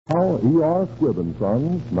Now, E.R. Squibb &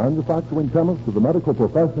 Sons, manufacturing chemist to the medical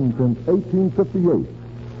profession since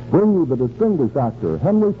 1858, bring you the distinguished actor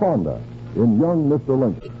Henry Fonda in Young Mr.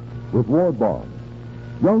 Lincoln with Ward Bond.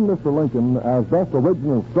 Young Mr. Lincoln, as Best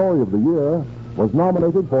Original Story of the Year, was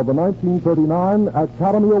nominated for the 1939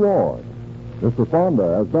 Academy Award. Mr.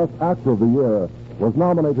 Fonda, as Best Actor of the Year, was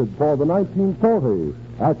nominated for the 1940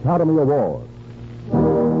 Academy Award.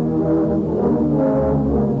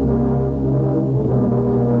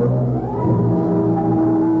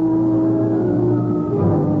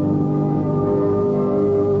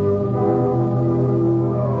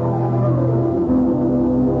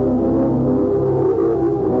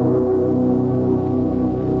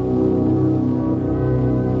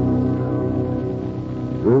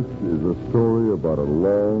 This is a story about a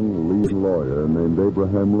long, lean lawyer named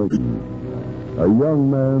Abraham Lincoln. A young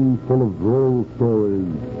man full of droll stories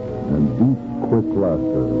and deep, quick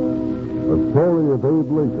laughter. A story of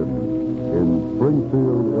Abe Lincoln in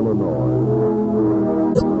Springfield, Illinois.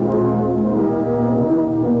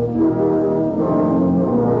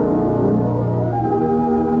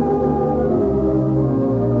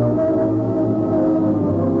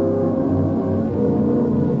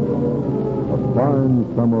 Fine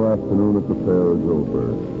summer afternoon at the fair is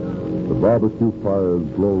over. The barbecue fires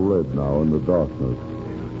glow red now in the darkness,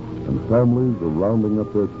 and families are rounding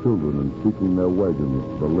up their children and seeking their wagons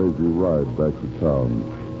for the lazy ride back to town.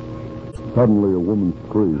 Suddenly, a woman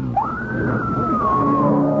screams. A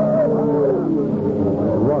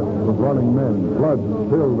rush of running men, blood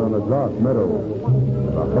spilled on a dark meadow,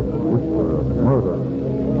 and a hushed whisper of murder.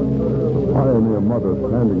 The pioneer mother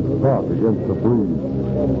standing stark against the breeze,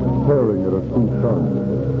 staring at her two sons.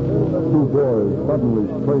 Two boys, suddenly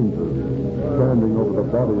strangers, standing over the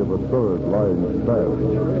body of a third lying stabbed.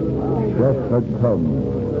 Death had come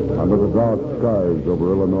under the dark skies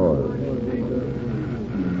over Illinois.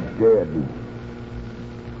 Dead.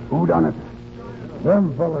 Who done it?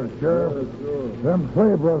 Them fellers, Sheriff. Them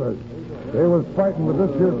Clay brothers. They was fighting with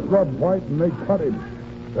this here scrub white, and they cut him.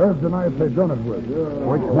 There's the knife they done it with.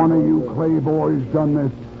 Which one of you Clay boys done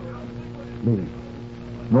this? Me.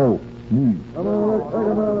 No, me. I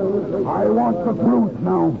want the truth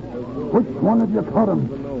now. Which one of you cut him?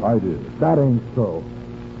 I did. That ain't so.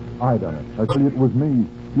 I done it. I tell you, it was me.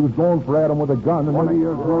 He was going for Adam with a gun, and One of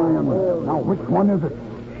you's lying. Now, which one is it?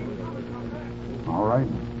 All right.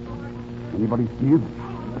 Anybody see it?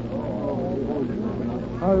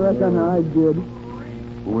 I reckon I did.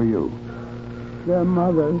 Who are you? Their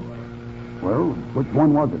mother. Well, which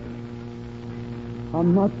one was it?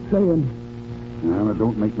 I'm not saying. Well, it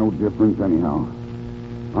don't make no difference anyhow.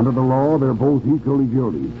 Under the law, they're both equally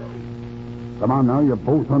guilty. Come on now, you're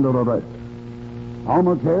both under arrest. I'll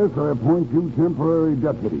Marquez, I appoint you temporary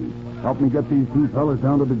deputies. Help me get these two fellas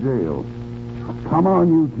down to the jail. Come on,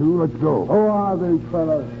 you two, let's go. Who are these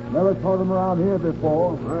fellas? Never saw them around here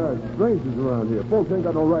before. Strangers around here. Folks ain't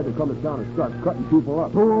got no right to come to town and start cutting people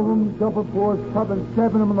up. Two of them jumping for us, and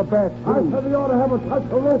stabbing them in the back. I said we ought to have a touch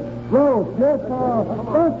of rope. Rope? Yes, sir.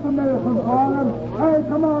 First the medicine for them. Hey,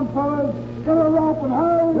 come on, fellas. Get a rope and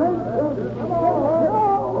hurry. Come on.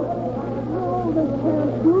 No, they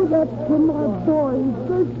can't do that to my boys.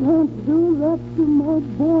 They can't do that to my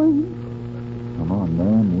boys. Come on,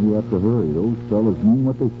 man. We have to hurry. Those fellas mean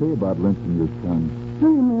what they say about lynching your son.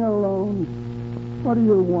 Leave me alone. What do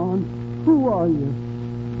you want? Who are you?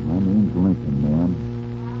 My name's Lincoln, ma'am.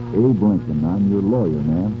 Abe Lincoln. I'm your lawyer,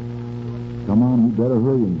 ma'am. Come on, you better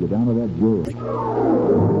hurry and get down to that jail.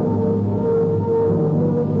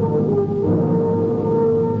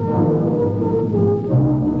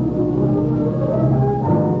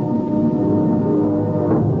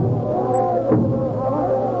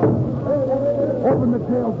 Open the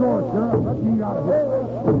jail door, Sheriff. Let me out of here.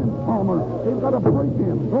 Palmer, they've got a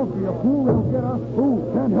break-in. Don't be a fool. They'll get us.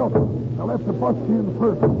 Who? Can't help it. They'll have to bust you in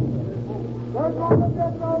first. They're going to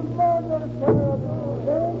get those murderers, Sheriff.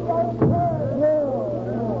 They ain't got a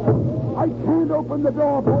I can't open the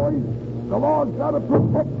door, boys. The law's got to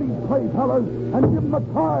protect these clay fellas and give them a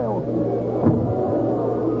trial.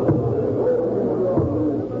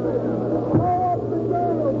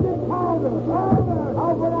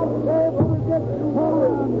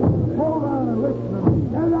 Hold on and listen to me.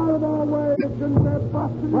 Get out of our way. Listen, they're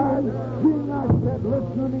busting Brad, King, I said,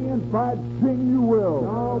 listen to me, and Brad, King, you will.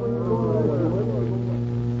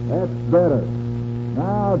 That's better.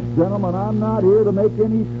 Now, gentlemen, I'm not here to make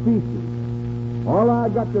any speeches. All I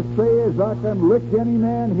got to say is I can lick any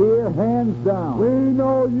man here, hands down. We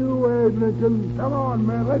know you, Abe Lincoln. Come on,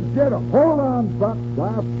 man, let's get him. Hold on, Buck.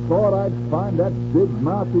 I thought I'd find that big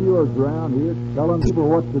mouth of yours around here telling people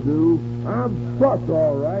what to do. I'm Buck,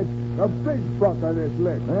 all right. A big buck on this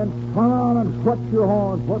lick. Then come on and clutch your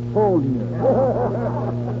horns. What's holding you?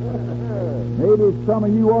 Maybe some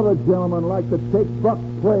of you other gentlemen like to take Buck's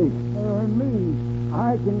place. Me,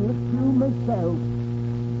 I can lick you myself.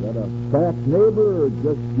 Is that a fat neighbor or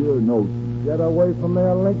just your notion? Get away from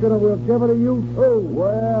there, Lincoln, or we'll give it to you, too.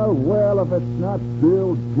 Well, if it's not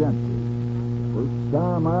Bill Gentry. First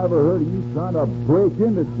time I ever heard of you trying to break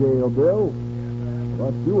into jail, Bill.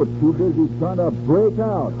 But you were too busy trying to break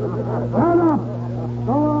out. Shut up!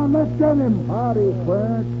 Go on, let's get him. Howdy,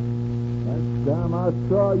 Clarence. Last time I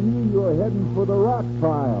saw you, you were heading for the rock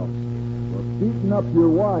pile. For beating up your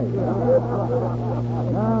wife.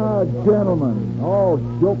 Now, gentlemen, all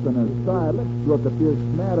joking aside, let's look at this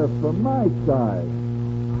matter from my side.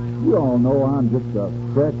 You all know I'm just a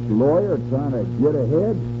fresh lawyer trying to get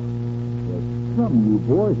ahead. But some of you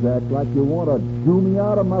boys act like you want to do me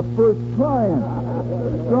out of my first client.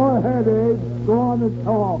 Go ahead, Abe. Go on and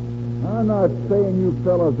talk. I'm not saying you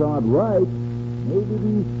fellas aren't right. Maybe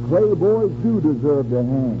these Clay boys do deserve to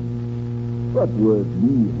hang. But with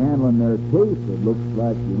me handling their case, it looks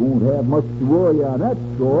like you won't have much to worry on that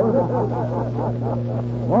score.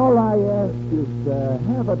 All I ask is to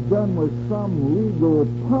have it done with some legal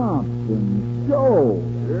pomp and show.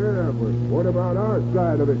 Yeah, but what about our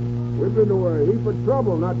side of it? We've been to a heap of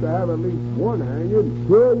trouble not to have at least one hanging.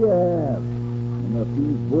 Sure you have. And if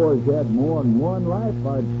these boys had more than one life,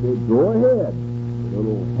 I'd say go ahead. A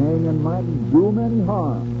little hanging mightn't do them any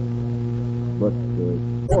harm. But the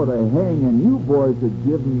sort of hanging you boys would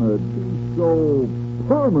give them would be so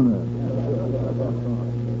permanent.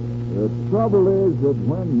 The trouble is that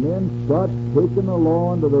when men start taking the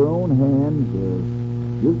law into their own hands,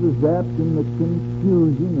 this is apt in the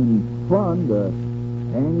confusion and fun to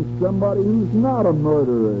hang somebody who's not a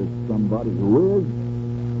murderer as somebody who is.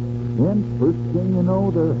 Then, first thing you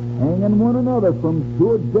know, they're hanging one another from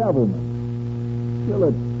pure devilment. Till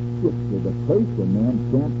it's just to the place a man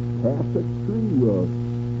can't pass a tree or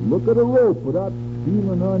look at a rope without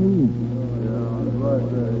feeling uneasy.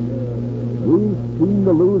 We seem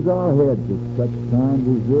to lose our heads at such times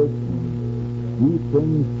as this. And do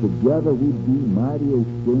things together, we'd be mighty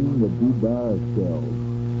ashamed to do by ourselves.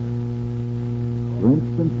 For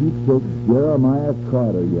instance, you take Jeremiah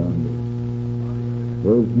Carter yonder.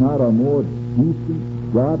 There's not a more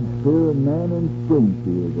decent, God-fearing man in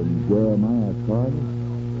Springfield than Jeremiah Carter.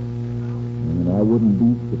 And I wouldn't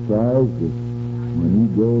be surprised if when he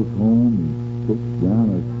goes home he sits down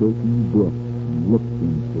a certain book and looks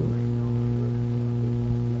into it.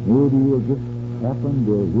 Maybe he'll just happen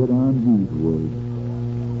to hit on these words.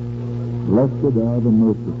 Blessed are the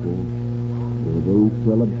merciful, for they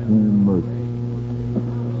shall obtain mercy.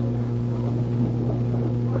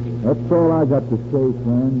 That's all I got to say,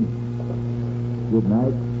 friends. Good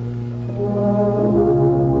night.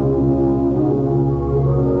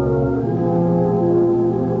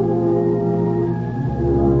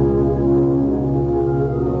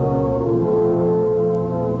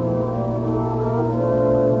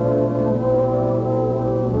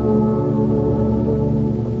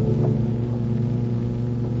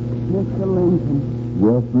 Mr. Lincoln,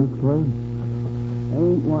 Yes, Miss Clay? I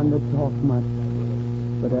ain't one to talk much,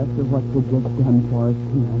 but after what you just done for us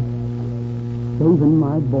tonight, saving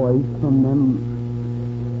my boys from them...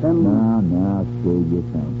 Now, save your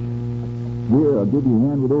thanks. Here, I'll give you a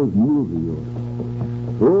hand with those mules of yours.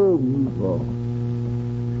 Oh, Meatball.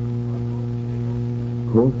 Of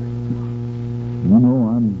course, you know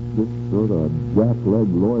I'm this sort of jack-leg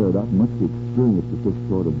lawyer without much experience with this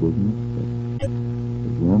sort of business. But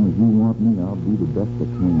as long as you want me, I'll do the best I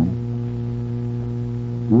can.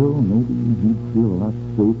 Still, maybe you'd feel a lot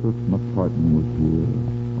safer if my partner was here.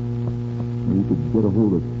 Maybe you could get a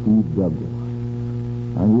hold of Steve Douglas.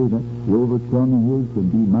 I hear that silver tongue of his can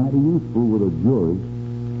be mighty useful with a jury.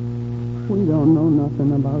 We don't know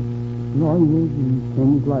nothing about lawyers and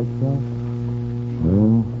things like that.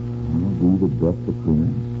 Well, I'll do the best I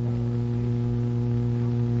can.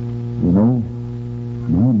 You know,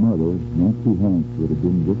 my mother, Nancy Hanks, would have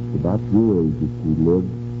been just about your age if she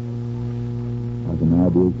lived. I've an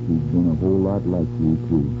idea she'd been a whole lot like you,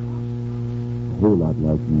 too. A whole lot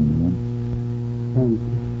like me, man. Thank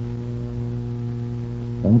you.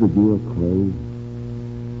 Abigail Clay,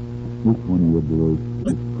 which one of your boys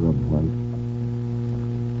is scrub white?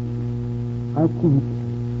 I can't.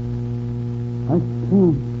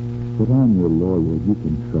 But I'm your lawyer. You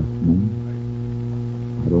can trust me.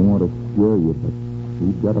 I don't want to scare you, but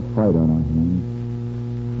we've got a fight on our hands.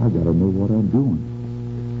 I got to know what I'm doing.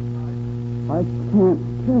 I can't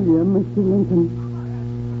tell you, Mr. Lincoln.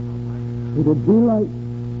 It'd be like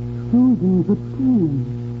choosing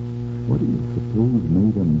between. What do you suppose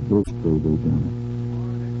made them both say they done it?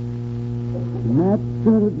 Matt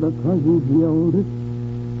said it because he's the oldest.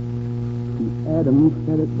 And Adam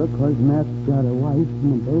said it because Matt's got a wife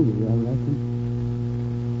and a baby, I reckon.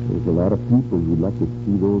 There's a lot of people who'd like to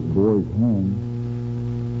see those boys hang.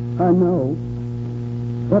 I know.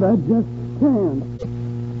 But I just can't.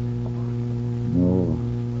 No,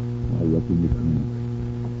 I reckon you can't.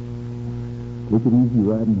 Take it easy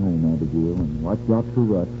riding home, Abigail, and watch out for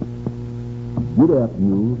ruts. Good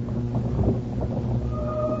afternoon.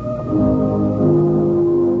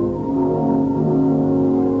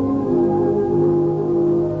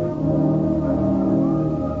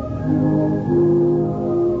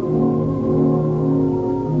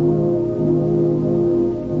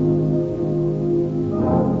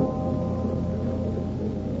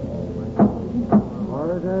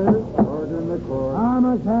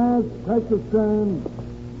 Take the stand.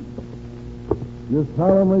 You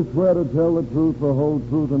solemnly swear to tell the truth, the whole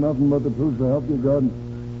truth, and nothing but the truth to help you, God?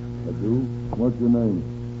 I do. What's your name?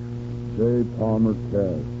 J. Palmer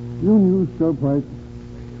Cass. You knew Stubbs?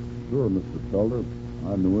 Sure, Mr. Felder.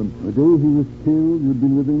 I knew him. The day he was killed, you'd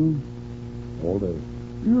been with him? All day.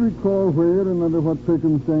 Do you recall where and under what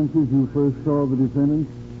circumstances you first saw the defendant?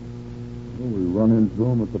 Well, we run into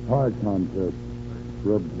him at the pie contest.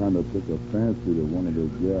 Scrub kind of took a fancy to one of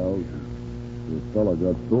those gals. The fella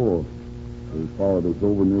got sore. They followed us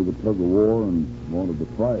over near the tug of war and wanted to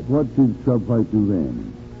fight. What did Scrub fight do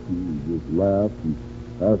then? He just laughed and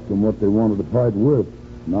asked them what they wanted to fight with.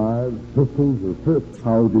 Knives, pistols, or fists.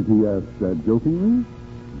 How did he ask that, jokingly?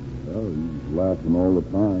 Well, he was laughing all the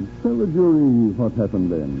time. Tell the jury what happened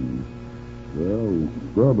then. Well,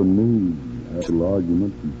 Scrub and me had a little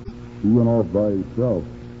argument, and he went off by himself.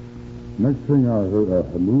 Next thing I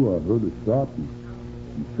knew I heard a shot and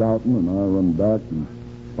shouting, and I run back and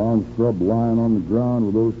found Scrub lying on the ground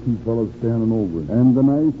with those two fellows standing over him. And the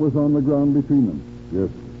knife was on the ground between them? Yes.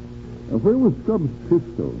 Where was Scrub's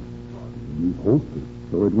pistol? In his holster.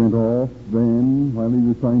 So it went off then while he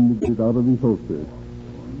was trying to get out of his holster?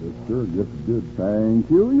 Yes, sir. Yes, it did. Thank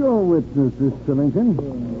you. Your witness, Mr. Lincoln.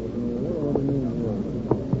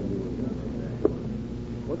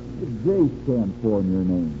 What's the J stand for in your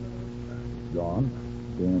name? John?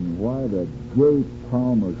 Then why the J.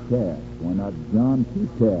 Palmer Cass? Why not John P.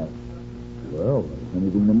 Cass? Well,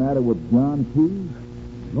 anything the matter with John P.?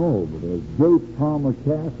 No, but Is J. Palmer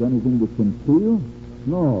Cass anything to conceal?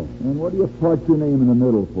 no. And what do you put your name in the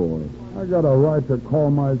middle for? I got a right to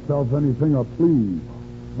call myself anything I please.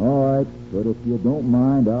 All right, but if you don't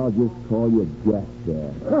mind, I'll just call you Jack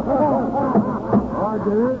Cass.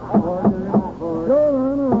 Order. Your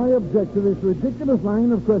Honor, I object to this ridiculous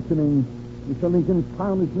line of questioning. Mr. Lincoln's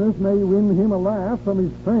clownishness may win him a laugh from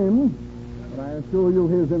his friends, but I assure you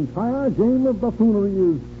his entire game of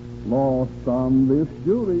buffoonery is lost on this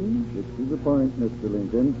jury. Get to the point, Mr.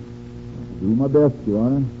 Lincoln. I'll do my best, Your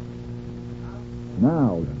Honor.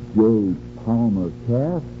 Now, J. Palmer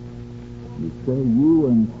Cass, you say you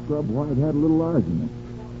and Scrub White had a little argument.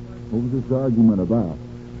 What was this argument about?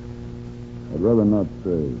 I'd rather not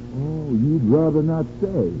say. Oh, you'd rather not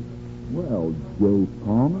say. Well, J.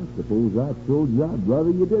 Palmer, suppose I told you I'd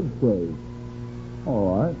rather you did say.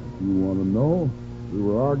 All right, if you want to know, we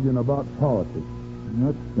were arguing about politics.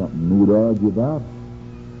 That's something we'd argue about.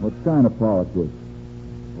 What kind of politics?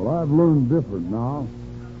 Well, I've learned different now.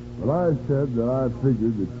 But I said that I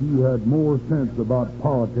figured that you had more sense about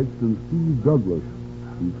politics than Steve Douglas.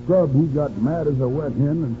 And Scrub, he got mad as a wet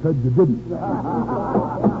hen and said you didn't.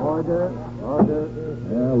 Order.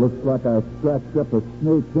 Yeah, looks like I scratched up a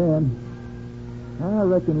snake's end. I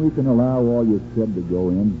reckon we can allow all you said to go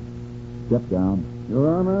in. Step down. Your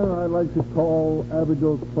Honor, I'd like to call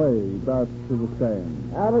Abigail Clay back to the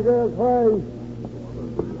stand. Abigail Clay.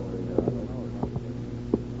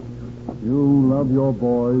 You love your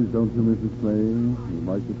boys, don't you, Mrs. Clay? You'd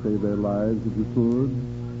like to save their lives if you could.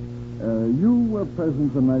 You were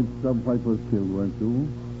present the night Stubb White was killed, weren't you?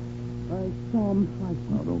 I saw him fight.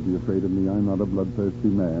 Now, don't be afraid of me. I'm not a bloodthirsty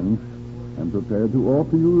man. I'm prepared to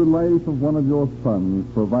offer you the life of one of your sons,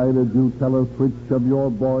 provided you tell us which of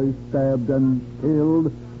your boys stabbed and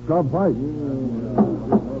killed Stubb White.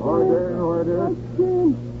 Order.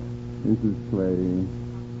 Mrs. Clay,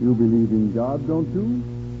 you believe in God, don't you?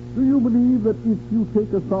 Do you believe that if you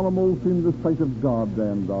take a solemn oath in the sight of God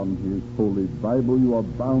and on His holy Bible, you are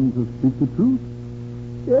bound to speak the truth?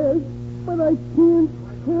 Yes, but I can't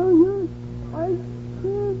tell you. I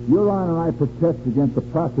can't. Your Honor, I protest against the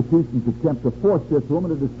prosecution's attempt to force this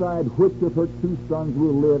woman to decide which of her two sons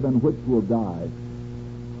will live and which will die.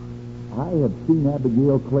 I have seen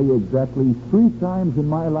Abigail Clay exactly 3 times in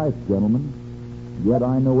my life, gentlemen. Yet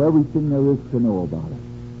I know everything there is to know about her.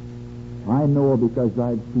 I know her because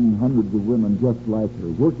I've seen hundreds of women just like her,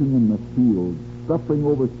 working in the fields, suffering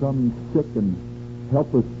over some sick and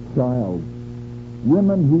helpless child.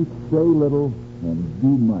 Women who say little and do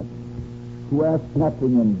much, who ask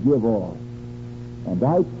nothing and give all. And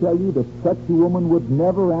I tell you that such a woman would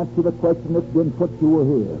never answer the question that's been put to her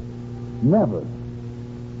here. Never.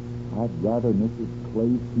 I'd rather, Mrs.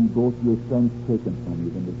 Clay, see both your sons taken from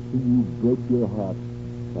you than to see you break your heart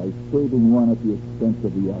by saving one at the expense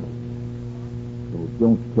of the other. So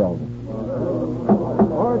don't tell them.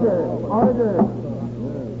 Order! Order!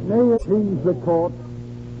 May it please the court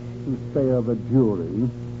to spare the jury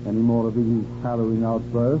any more of these harrowing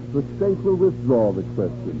outbursts, the state will withdraw the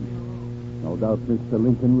question. No doubt Mr.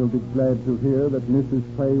 Lincoln will be glad to hear that Mrs.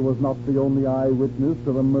 Clay was not the only eyewitness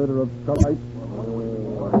to the murder of Scarlett.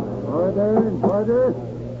 Order! Order!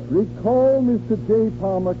 Recall Mr. J.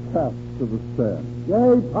 Palmer Cass to the stand.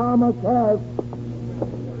 J. Palmer Cass!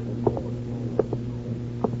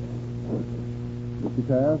 Mr.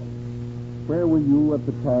 Cass, where were you at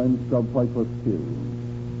the time Stubb White was killed?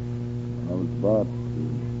 I was about,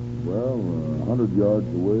 100 yards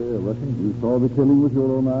away, I reckon. You saw the killing with your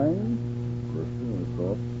own eyes? Yes, sir, I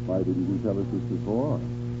saw it. Why didn't you tell us this before?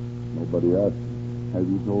 Nobody asked. Have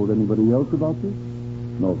you told anybody else about this?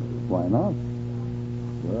 No, sir. Why not?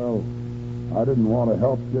 Well, I didn't want to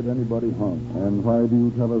help get anybody hung. And why do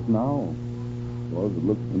you tell us now? Because it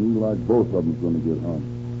looks to me like both of them's going to get hung.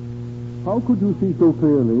 How could you see so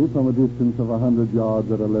clearly from a distance of 100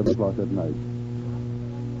 yards at 11 o'clock at night?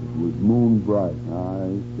 It was moon bright. I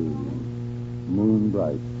see. Moon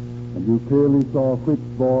bright. And you clearly saw which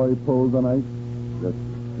boy pulled the knife? Yes,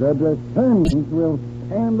 The defendant will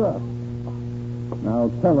stand up.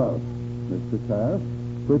 Now tell us, Mr. Cass,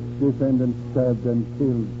 which defendant stabbed and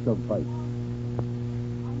killed Stubb White?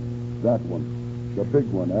 that one. The big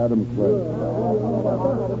one, Adam Clay.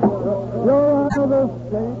 Your Honor, the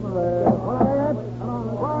state there. Quiet!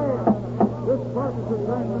 Quiet! This court is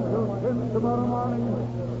adjourned until 10 tomorrow morning.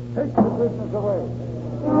 Take the business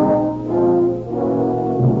away.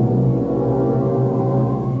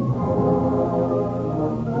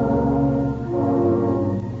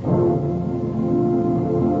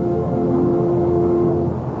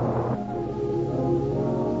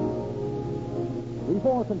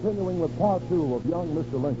 Before continuing with part 2 of Young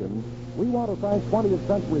Mr. Lincoln, we want to thank 20th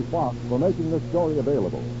Century Fox for making this story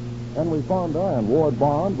available. Henry Fonda and Ward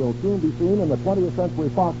Bond will soon be seen in the 20th Century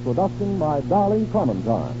Fox production, My Darling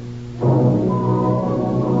Clementine.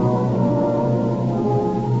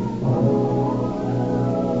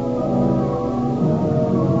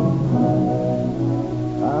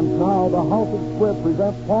 And now the House of Squib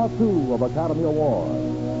presents part 2 of Academy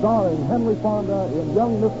Award, starring Henry Fonda in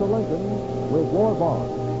Young Mr. Lincoln with Ward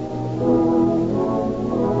Bond.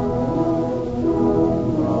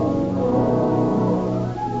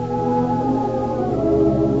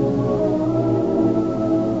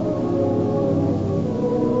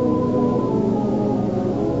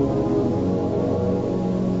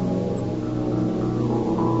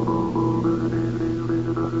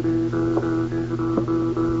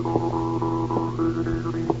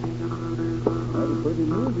 Pretty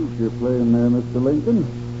music you're playing there, Mr. Lincoln.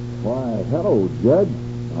 Why, hello, Judge.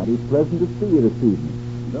 Mighty pleasant to see you this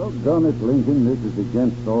evening. Doggone it, Lincoln, this is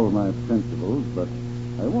against all my principles, but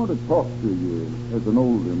I want to talk to you as an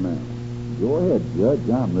older man. Go ahead, Judge.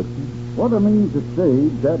 I'm listening. What I mean to say,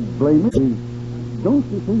 Dad blame it, is don't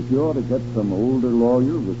you think you ought to get some older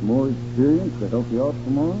lawyer with more experience to help you out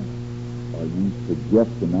some more? Are you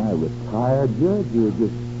suggesting I retire, Judge, or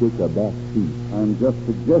just take a back seat? I'm just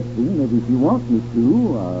suggesting that if you want me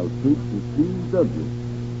to, I'll speak to Steve Douglas.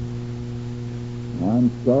 I'm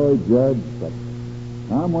sorry, Judge, but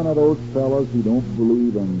I'm one of those fellows who don't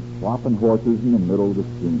believe in swapping horses in the middle of the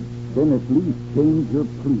stream. Then at least change your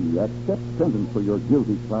plea, accept sentence for your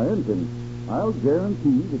guilty client, and I'll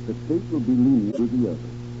guarantee that the state will be lenient with the other.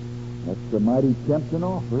 That's a mighty tempting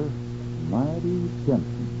offer. Mighty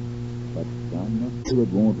tempting. But I'm not sure it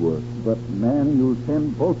won't work. But, man, you'll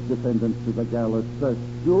send both defendants to the gallows as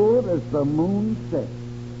sure as the moon sets.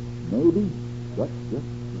 Maybe, but just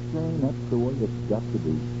the same, that's the way it's got to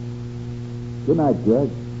be. Good night,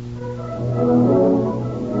 Judge.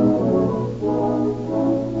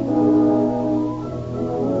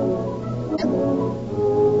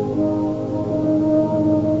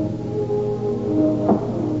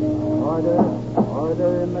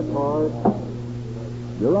 Order in the court.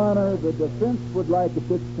 Your Honor, the defense would like at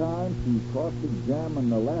this time to cross-examine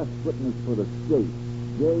the last witness for the state,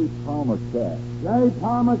 J. Palmer Cass. J.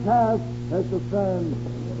 Palmer Cass, take the stand.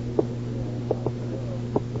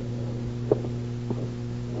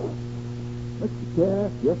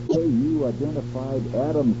 just say you identified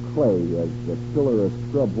Adam Clay as the killer of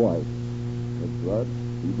Scrub White. That's right.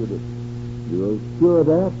 He did it. You're sure of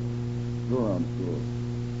that? Sure, I'm sure.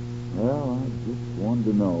 Well, I just wanted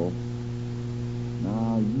to know.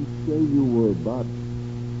 Now, you say you were about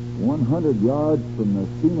 100 yards from the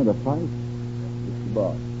scene of the fight? Just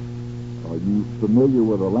about. Are you familiar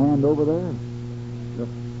with the land over there? Yep.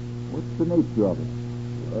 What's the nature of it?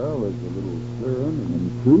 Well, there's a little clearing and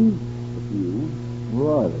Any trees? a few What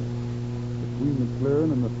are they? between the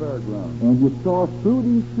clearing and the fairground. And you saw through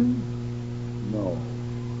these trees? No.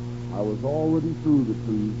 I was already through the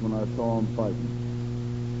trees when I saw him fighting.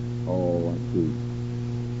 Oh, I see.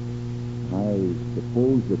 I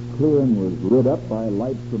suppose the clearing was lit up by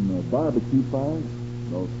light from the barbecue fire?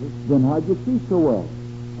 No, sir. Then how'd you see so well?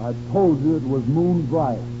 I told you it was moon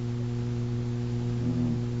bright.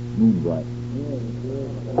 Moonbright.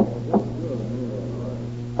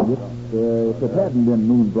 If it hadn't been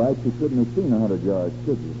moonbright, you couldn't have seen 100 yards,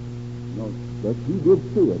 could you? No, But you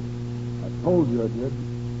did see it. I told you I did.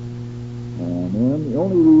 And then the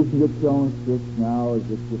only reason you're telling us this now is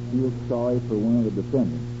that you feel sorry for one of the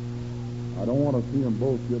defendants. I don't want to see them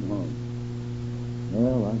both get hung.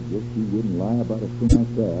 Well, I guess you wouldn't lie about a thing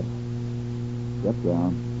like that. Step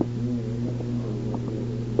down.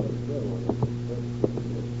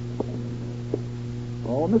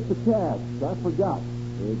 Oh, Mr. Cass, I forgot.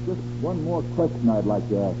 There's just one more question I'd like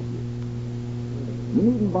to ask you. You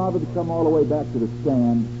needn't bother to come all the way back to the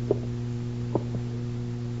stand.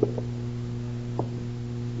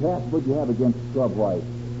 Cass, what'd you have against Scrub White?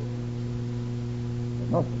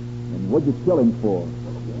 Nothing. And what'd you kill him for?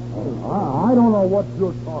 I don't know what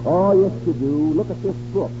you're talking about. Oh, yes, you do. Look at this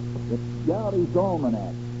book. It's Gowdy's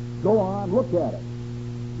Almanac. Go on, look at it.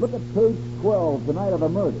 Look at page 12, the night of the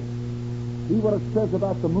murder. See what it says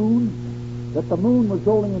about the moon? That the moon was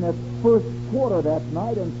only in its first quarter that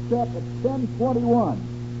night and set at 10:21,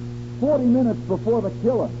 40 minutes before the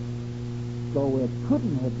killing. So it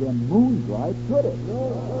couldn't have been moonlight, could it?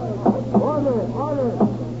 Order!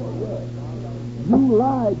 You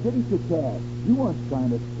lied, didn't you, Cass? You weren't trying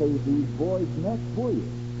to save these boys' necks, were you?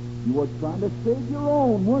 You were trying to save your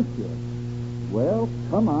own, weren't you? Well,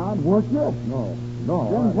 come on, weren't you? No.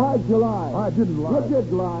 Then why'd you lie? I didn't lie. You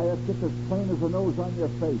did lie. It's just as plain as the nose on your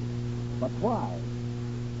face. But why?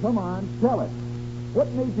 Come on, tell it. What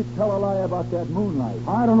made you tell a lie about that moonlight?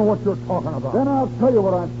 I don't know what you're talking about. Then I'll tell you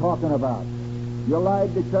what I'm talking about. You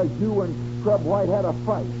lied because you and Scrub White had a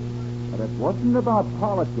fight. But it wasn't about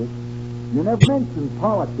politics. You never mentioned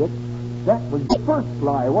politics. That was the first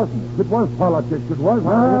lie, wasn't it? It was politics. It was.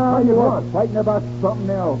 You were fighting about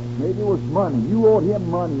something else. Maybe it was money. You owed him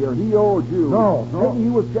money, or he owed you. No. Maybe he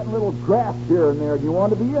was getting a little graft here and there, and you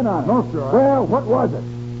wanted to be in on it. No, sir. Well, what was it?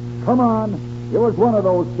 Come on. It was one of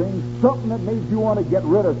those things, something that made you want to get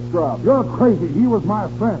rid of Scrub. You're crazy. He was my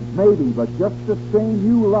friend. Maybe, but just the same,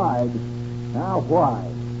 you lied. Now, why?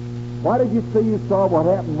 Why did you say you saw what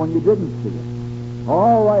happened when you didn't see it?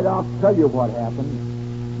 All right, I'll tell you what happened.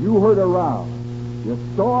 You heard a row. You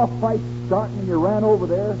saw a fight starting and you ran over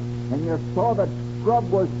there, and you saw that Scrub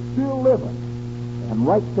was still living. And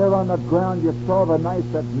right there on the ground, you saw the knife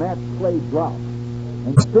that Matt Clay dropped.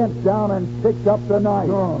 And bent down and picked up the knife.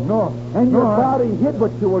 No. And you thought he hid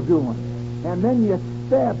what you were doing. And then you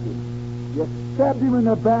stabbed him. You stabbed him in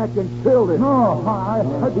the back and killed him. No,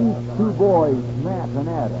 And these two boys, Matt and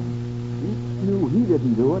Adam, each knew he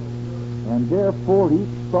didn't do it, and therefore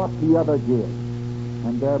each thought the other did.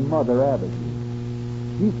 And their mother, Abigail,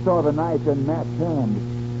 she saw the knife in Matt's hand,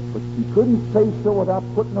 but she couldn't say so without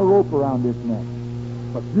putting a rope around his neck.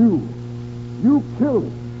 But you killed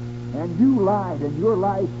him. And you lied, and your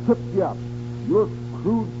lie tripped you up. Your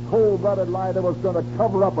crude, cold-blooded lie that was going to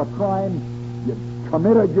cover up a crime you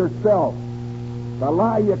committed yourself. The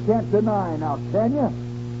lie you can't deny now, can you?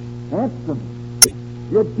 Answer me.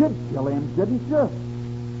 You did kill him, didn't you?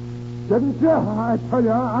 Didn't you? I tell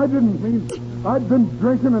you, I didn't mean... I'd been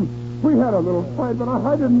drinking, and we had a little fight, but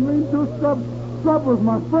I didn't mean to. Scrub was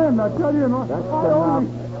my friend, I tell you. And That's enough.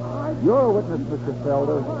 You're a witness, Mr.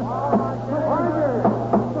 Felder.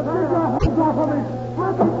 Take your hands off of me!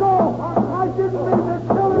 Let me go! I didn't mean to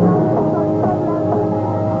kill him!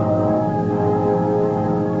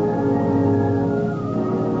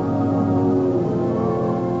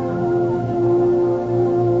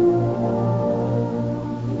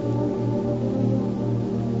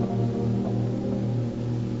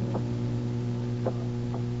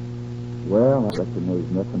 Well, I reckon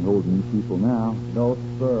there's nothing holding you people now. No,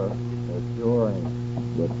 sir. There sure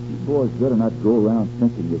ain't. But you boys better not go around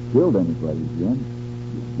thinking you killed anybody again.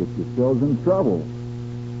 You get yourselves in trouble.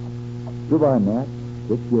 Goodbye, Matt.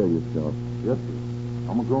 Take care of yourself. Yes, sir.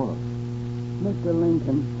 I'm a-going. Mr.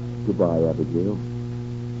 Lincoln, Goodbye, Abigail.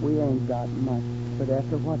 we ain't got much, but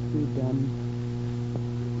after what you've done,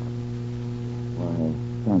 Why,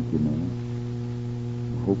 thank you, man.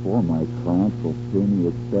 I hope all my clients will pay me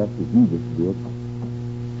as fast as you just did.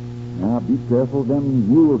 Now, be careful of them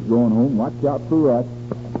mules going home. Watch out for ruts.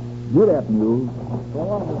 Get up, mules. Go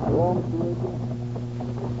on, Mr. Lincoln.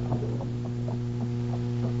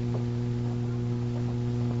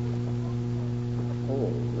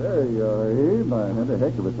 Oh, there you are, Abe. I had a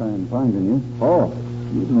heck of a time finding you. Oh,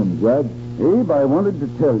 evening, Judge. Abe, I wanted to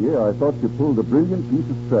tell you I thought you pulled a brilliant piece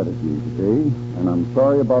of strategy today, and I'm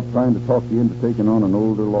sorry about trying to talk you into taking on an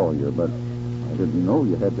older lawyer, but I didn't know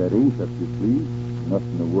you had that ace up your sleeve.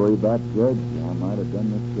 Nothing to worry about, Judge. I might have done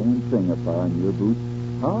the same thing if I were in your boots.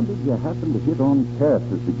 How did you happen to hit on Cass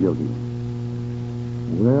as the guilty?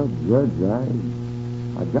 Well, Judge,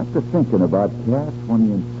 I got to thinking about Cass when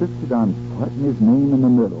he insisted on putting his name in the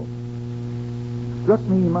middle. Struck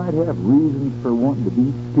me he might have reasons for wanting to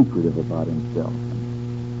be secretive about himself.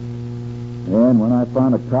 And when I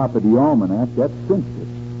found a copy of the almanac, that cinched it.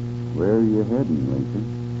 Where are you heading, Lincoln?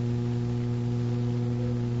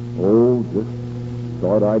 Oh, just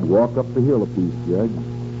thought I'd walk up the hill a piece, Judge.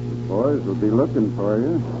 The boys will be looking for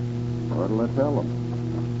you. What'll I tell them?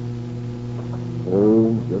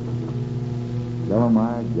 Oh, just tell 'em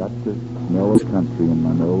I got to smell the country in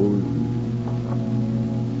my nose.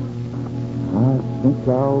 I think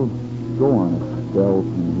I'll go on a spell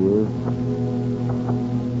from here.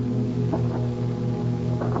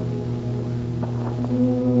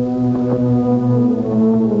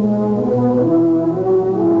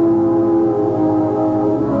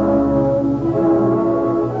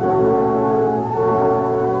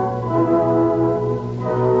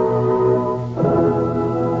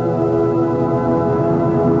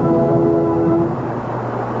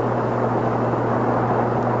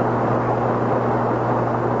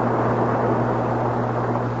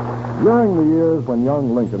 During the years when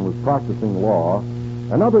young Lincoln was practicing law,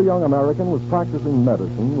 another young American was practicing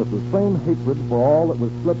medicine with the same hatred for all that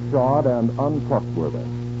was slipshod and untrustworthy.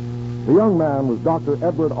 The young man was Dr.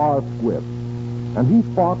 Edward R. Squibb, and he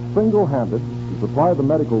fought single-handed to supply the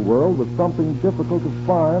medical world with something difficult to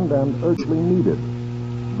find and urgently needed: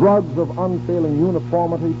 drugs of unfailing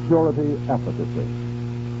uniformity, purity, efficacy.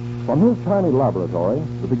 From his tiny laboratory,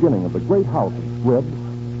 the beginning of the great house of Squibb,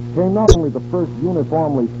 came not only the first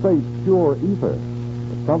uniformly safe, pure ether,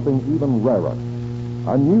 but something even rarer: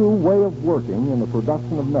 a new way of working in the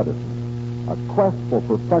production of medicine, a quest for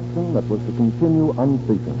perfection that was to continue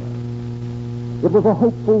unceasingly. It was a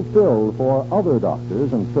hopeful fill for other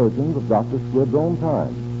doctors and surgeons of Dr. Squibb's own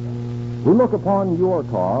time. "We look upon your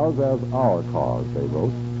cause as our cause," they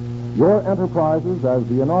wrote, "your enterprises as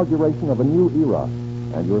the inauguration of a new era,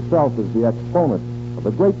 and yourself as the exponent of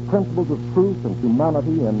the great principles of truth and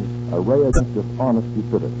humanity in array against dishonest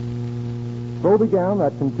stupidity." So began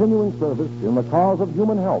that continuing service in the cause of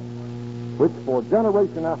human health, which for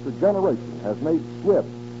generation after generation has made Squibb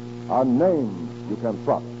a name you can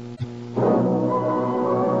trust.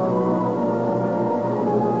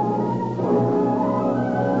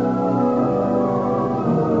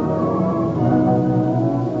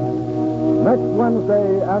 Next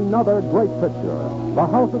Wednesday, another great picture. The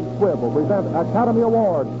House of Squibb will present Academy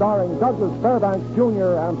Award starring Douglas Fairbanks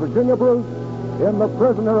Jr. and Virginia Bruce in The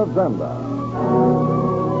Prisoner of Zenda.